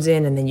it comes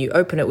in, and then you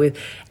open it with,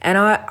 and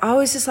I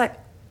was just like,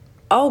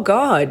 oh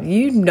God,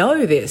 you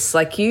know this,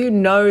 like,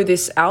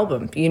 this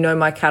album,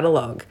 my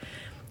catalog.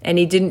 And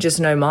he didn't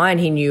just know mine,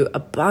 he knew a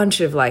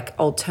bunch of like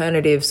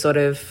alternative sort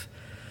of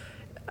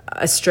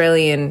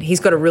Australian, he's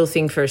got a real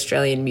thing for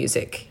Australian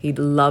music. He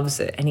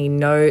loves it, and he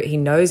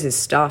knows his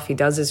stuff. He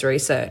does his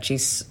research.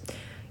 It's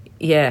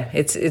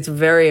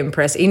very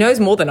impressive. He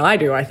knows more than I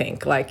do, I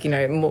think, like,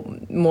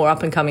 more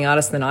up and coming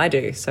artists than I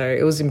do. So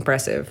it was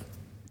impressive.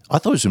 I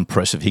thought it was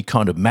impressive. He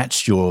kind of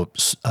matched your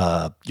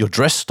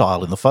dress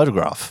style in the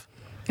photograph.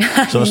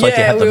 So it's like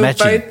you had the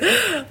matching.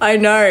 I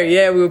know,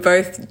 yeah, we were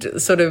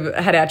both sort of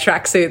had our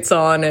tracksuits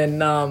on,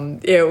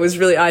 and it was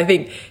really, I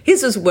think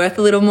his was worth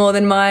a little more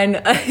than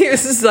mine. It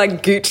was just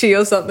like Gucci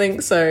or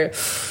something. So,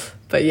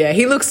 but yeah,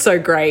 he looks so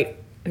great.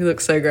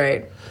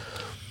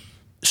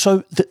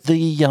 So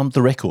the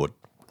record,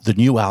 the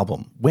new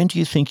album, when do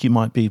you think you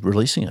might be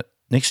releasing it?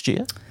 Next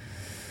year?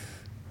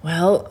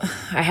 Well,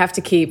 I have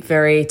to keep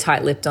very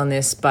tight-lipped on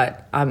this,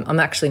 but I'm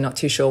actually not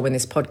too sure when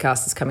this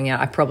podcast is coming out.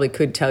 I probably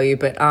could tell you,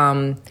 but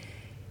I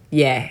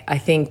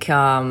think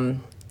I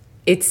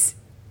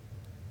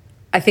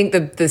think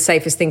the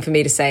safest thing for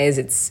me to say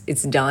is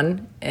it's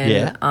done,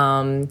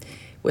 and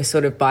we're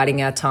sort of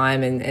biding our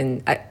time,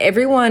 and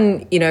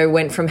everyone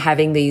went from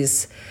having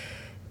these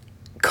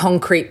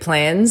concrete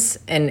plans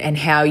and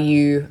how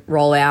you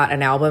roll out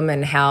an album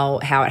and how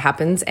it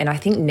happens, and I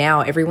think now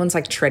everyone's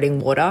like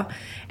treading water,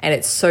 and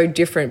it's so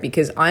different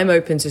because I'm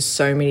open to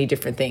so many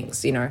different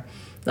things,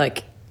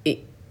 like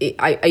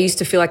I used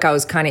to feel like I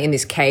was kind of in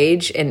this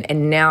cage,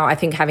 and now I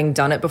think having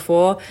done it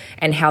before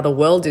and how the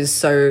world is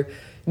so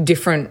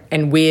different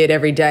and weird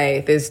every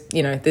day,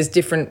 there's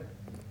different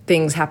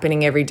things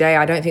happening every day.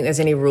 I don't think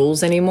there's any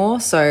rules anymore,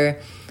 so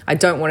I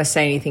don't want to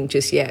say anything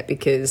just yet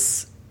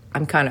because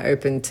I'm kind of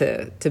open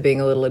to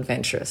being a little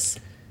adventurous.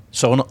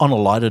 So on a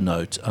lighter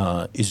note,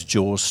 is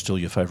Jaws still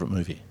your favourite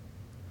movie?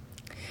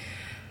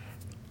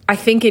 I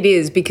think it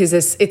is, because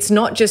it's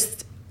not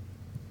just...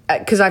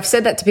 Because I've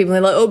said that to people,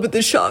 and they're like, oh, but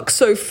the shark's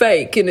so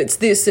fake, and it's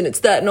this and it's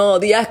that, and oh,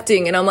 the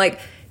acting. And I'm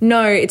like,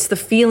 no, it's the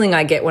feeling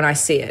I get when I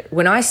see it.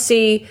 When I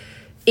see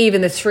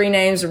even the three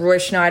names of Roy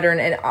Schneider,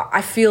 and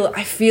I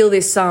feel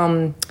this...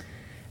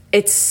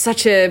 it's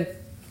such a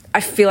I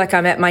feel like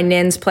I'm at my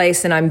nan's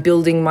place and I'm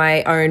building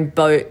my own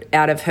boat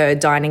out of her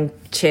dining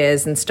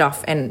chairs and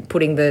stuff and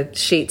putting the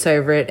sheets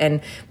over it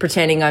and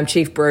pretending I'm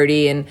Chief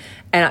Brody. And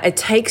it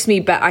takes me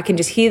back. I can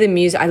just hear the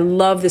music. I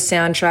love the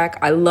soundtrack.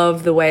 I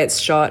love the way it's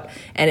shot.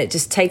 And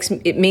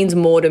it means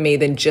more to me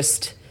than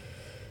just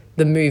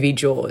the movie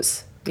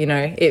Jaws. You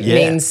know,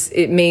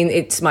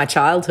 it's my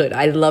childhood.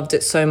 I loved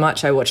it so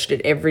much. I watched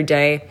it every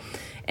day.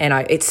 And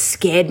it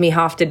scared me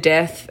half to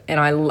death. And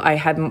I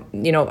had,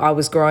 I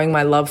was growing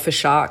my love for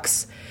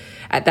sharks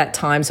at that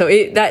time. So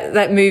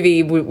that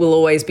movie will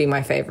always be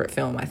my favourite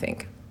film, I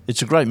think.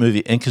 It's a great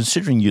movie. And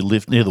considering you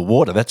live near the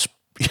water, that's,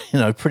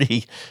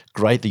 pretty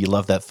great that you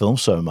love that film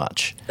so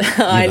much.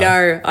 I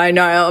know.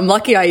 I'm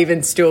lucky I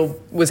even still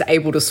was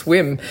able to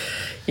swim.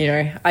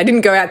 I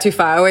didn't go out too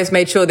far. I always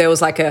made sure there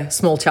was like a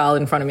small child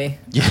in front of me.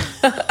 Yeah.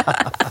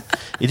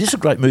 It is a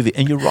great movie.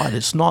 And you're right,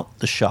 it's not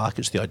the shark,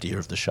 it's the idea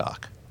of the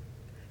shark.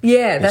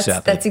 Yeah,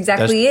 that's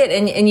exactly it.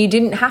 And you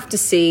didn't have to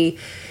see,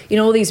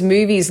 all these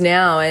movies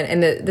now,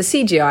 and the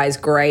CGI is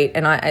great.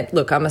 And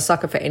I'm a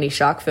sucker for any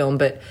shark film,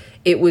 but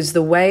it was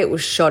the way it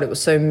was shot. It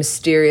was so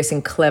mysterious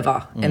and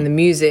clever, and the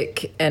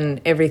music and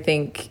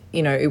everything.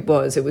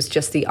 It was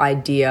just the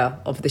idea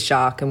of the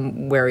shark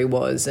and where he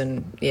was,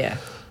 and yeah.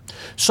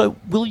 So,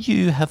 will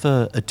you have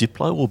a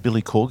Diplo or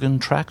Billy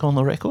Corgan track on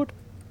the record?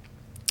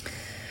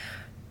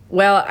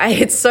 Well,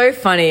 it's so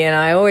funny, and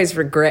I always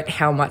regret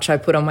how much I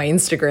put on my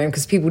Instagram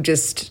because people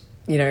just,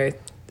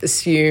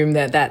 assume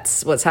that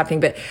that's what's happening.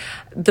 But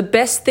the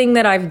best thing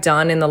that I've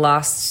done in the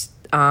last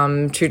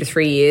 2 to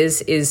 3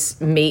 years is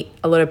meet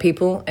a lot of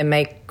people and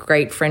make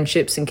great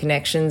friendships and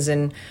connections.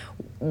 And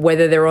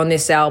whether they're on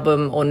this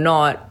album or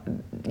not,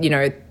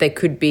 they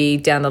could be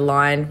down the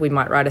line. We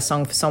might write a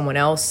song for someone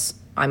else.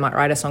 I might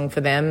write a song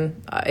for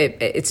them.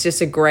 It's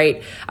just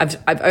I've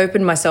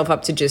opened myself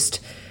up to just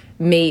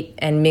meet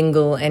and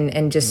mingle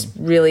and just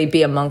really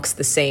be amongst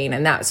the scene.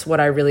 And that's what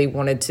I really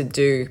wanted to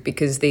do,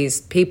 because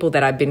these people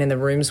that I've been in the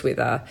rooms with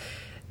are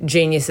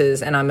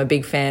geniuses, and I'm a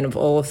big fan of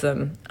all of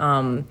them.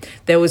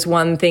 There was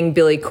one thing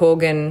Billy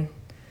Corgan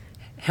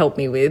helped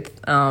me with,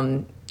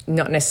 not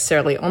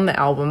necessarily on the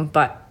album,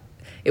 but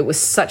it was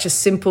such a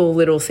simple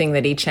little thing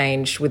that he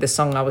changed with a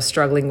song I was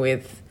struggling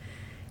with.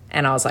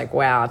 And I was like,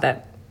 wow,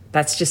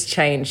 that's just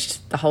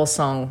changed the whole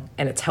song,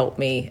 and it's helped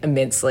me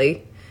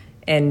immensely.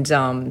 And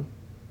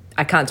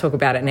I can't talk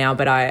about it now,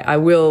 but I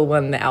will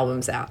when the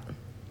album's out.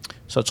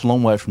 So it's a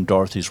long way from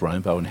Dorothy's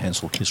Rainbow and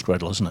Hansel Kissed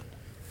Gretel, isn't it?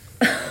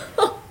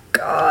 Oh,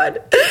 God.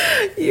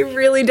 You've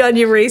really done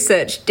your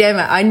research. Damn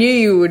it. I knew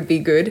you would be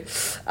good.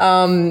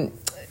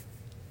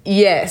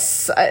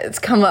 Yes,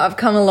 I've come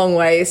a long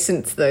way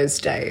since those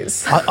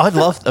days. I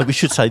love, we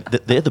should say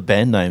that they're the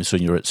band names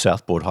when you're at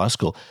Southport High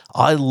School.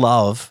 I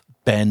love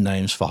band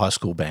names for high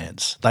school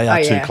bands. They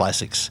are two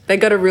classics. They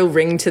got a real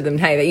ring to them,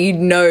 hey,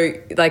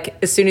 that like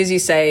as soon as you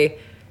say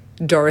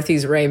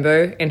Dorothy's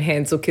Rainbow and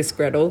Hansel Kissed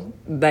Gretel,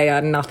 they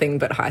are nothing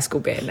but high school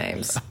band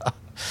names.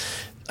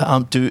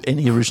 Do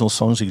any original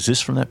songs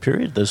exist from that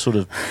period? They're sort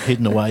of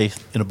hidden away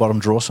in a bottom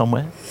drawer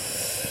somewhere?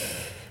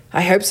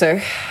 I hope so.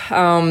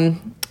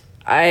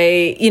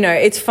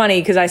 It's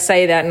funny because I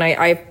say that, and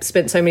I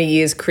spent so many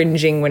years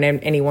cringing when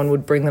anyone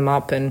would bring them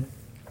up, and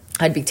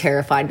I'd be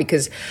terrified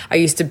because I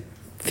used to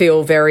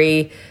feel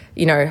very,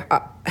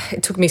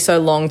 it took me so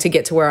long to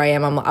get to where I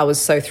am. I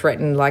was so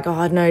threatened, like,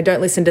 oh no,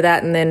 don't listen to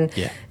that, and then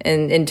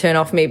and turn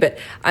off me. But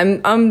I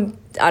don't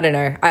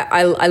know.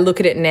 I look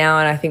at it now,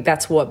 and I think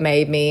that's what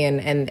made me,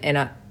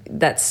 and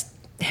that's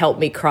helped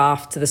me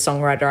craft the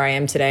songwriter I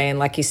am today. And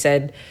like you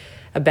said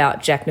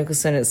about Jack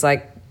Nicholson, it's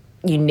like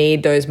you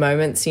need those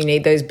moments, you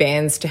need those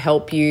bands to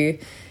help you.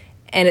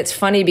 And it's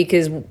funny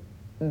because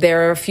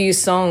there are a few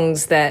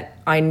songs that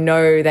I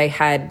know they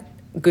had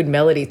good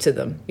melody to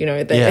them,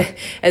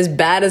 as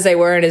bad as they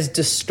were and as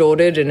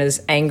distorted and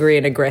as angry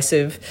and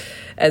aggressive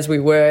as we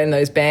were in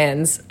those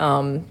bands,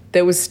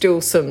 there was still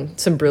some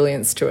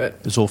brilliance to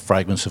it. There's all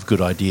fragments of good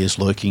ideas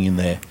lurking in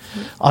there.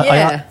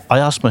 I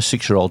asked my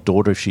 6-year-old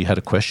daughter if she had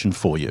a question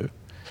for you.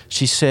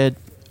 She said,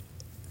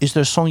 is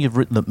there a song you've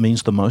written that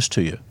means the most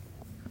to you?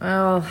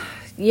 Oh,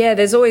 yeah,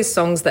 there's always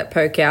songs that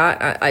poke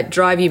out. I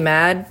Drive You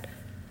Mad,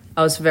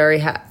 I was very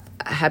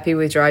happy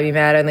with Drive You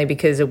Mad, only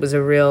because it was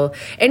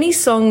any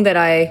song that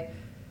I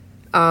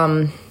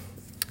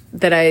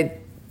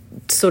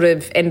sort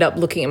of end up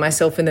looking at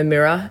myself in the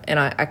mirror, and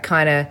I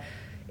kind of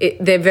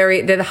they're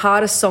the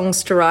hardest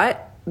songs to write,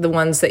 the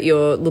ones that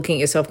you're looking at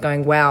yourself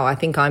going, wow, I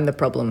think I'm the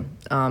problem,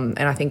 and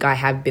I think I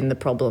have been the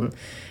problem.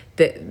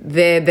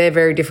 They're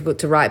very difficult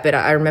to write, but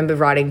I remember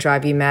writing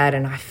Drive You Mad,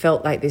 and I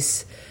felt like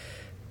this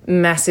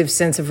massive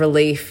sense of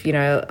relief,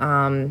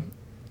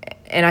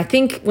 and I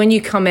think when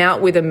you come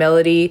out with a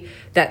melody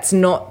that's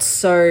not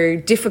so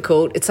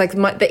difficult, it's like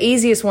the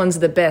easiest ones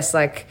are the best.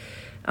 Like,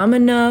 I'm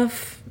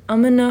enough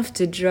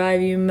to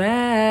drive you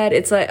mad.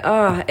 It's like,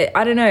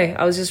 I don't know.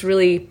 I was just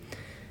it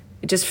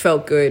just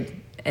felt good.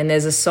 And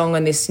there's a song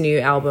on this new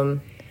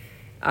album,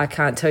 I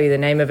can't tell you the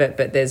name of it,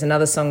 but there's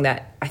another song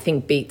that I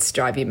think beats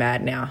Drive You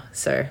Mad now.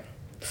 So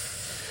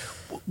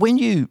when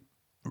you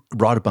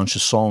write a bunch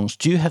of songs,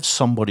 do you have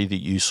somebody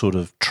that you sort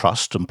of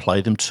trust and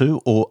play them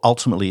to, or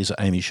ultimately is it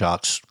Amy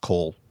Shark's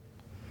call?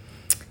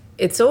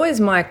 It's always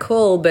my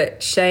call,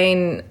 but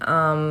Shane,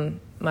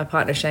 my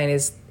partner Shane,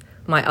 is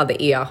my other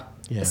ear,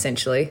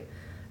 essentially.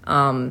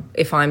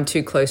 If I'm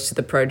too close to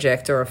the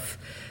project, or if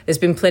there's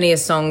been plenty of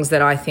songs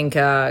that I think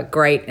are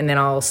great and then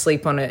I'll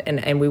sleep on it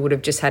and we would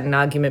have just had an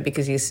argument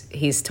because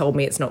he's told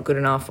me it's not good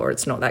enough or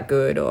it's not that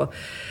good,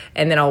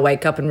 and then I'll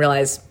wake up and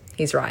realise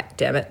he's right,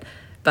 damn it.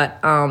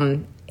 But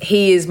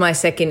he is my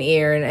second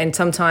ear, and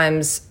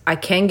sometimes I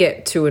can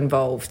get too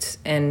involved,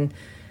 and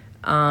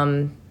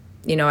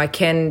I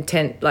can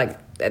tend, like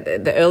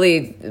the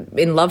early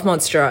in Love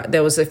Monster,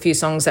 there was a few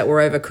songs that were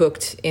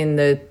overcooked in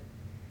the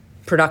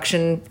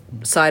production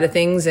side of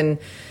things, and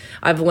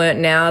I've learnt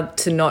now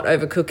to not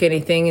overcook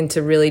anything and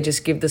to really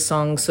just give the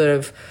song sort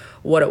of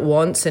what it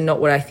wants and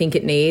not what I think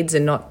it needs,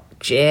 and not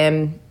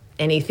jam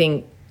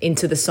anything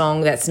into the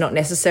song that's not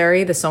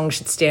necessary. The song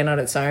should stand on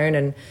its own,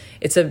 and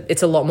it's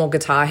a lot more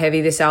guitar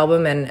heavy, this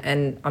album,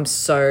 and I'm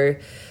so,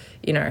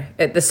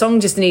 the song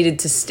just needed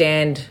to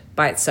stand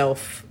by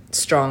itself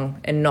strong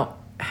and not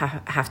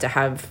have to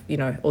have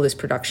all this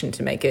production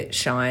to make it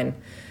shine.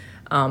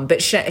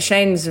 But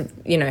Shane's,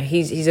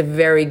 he's a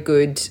very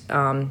good,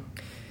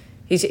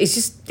 he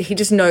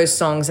just knows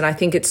songs, and I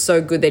think it's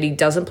so good that he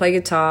doesn't play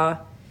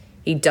guitar,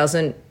 he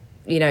doesn't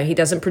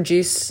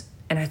produce,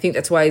 and I think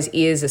that's why his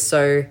ears are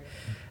so,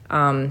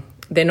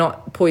 they're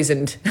not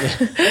poisoned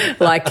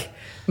like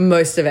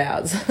most of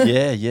ours.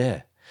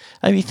 Yeah.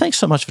 Amy, thanks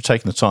so much for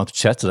taking the time to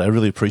chat today. I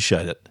really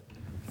appreciate it.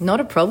 Not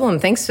a problem.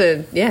 Thanks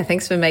for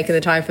making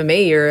the time for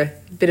me. You're a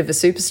bit of a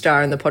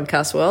superstar in the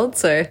podcast world,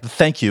 so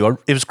thank you.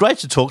 It was great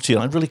to talk to you,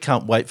 and I really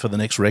can't wait for the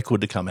next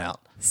record to come out.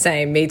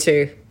 Same, me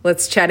too.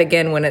 Let's chat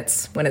again when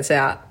it's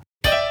out.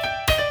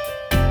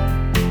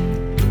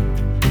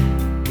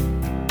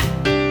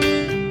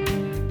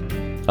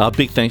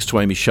 Big thanks to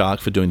Amy Shark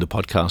for doing the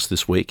podcast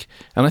this week.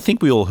 And I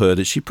think we all heard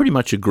it. She pretty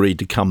much agreed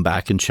to come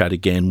back and chat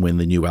again when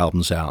the new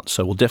album's out.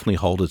 So we'll definitely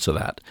hold her to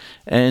that.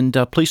 And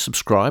please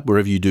subscribe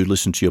wherever you do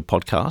listen to your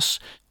podcasts.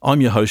 I'm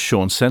your host,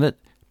 Sean Sennett.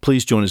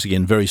 Please join us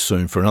again very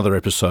soon for another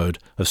episode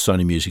of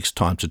Sony Music's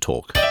Time to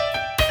Talk.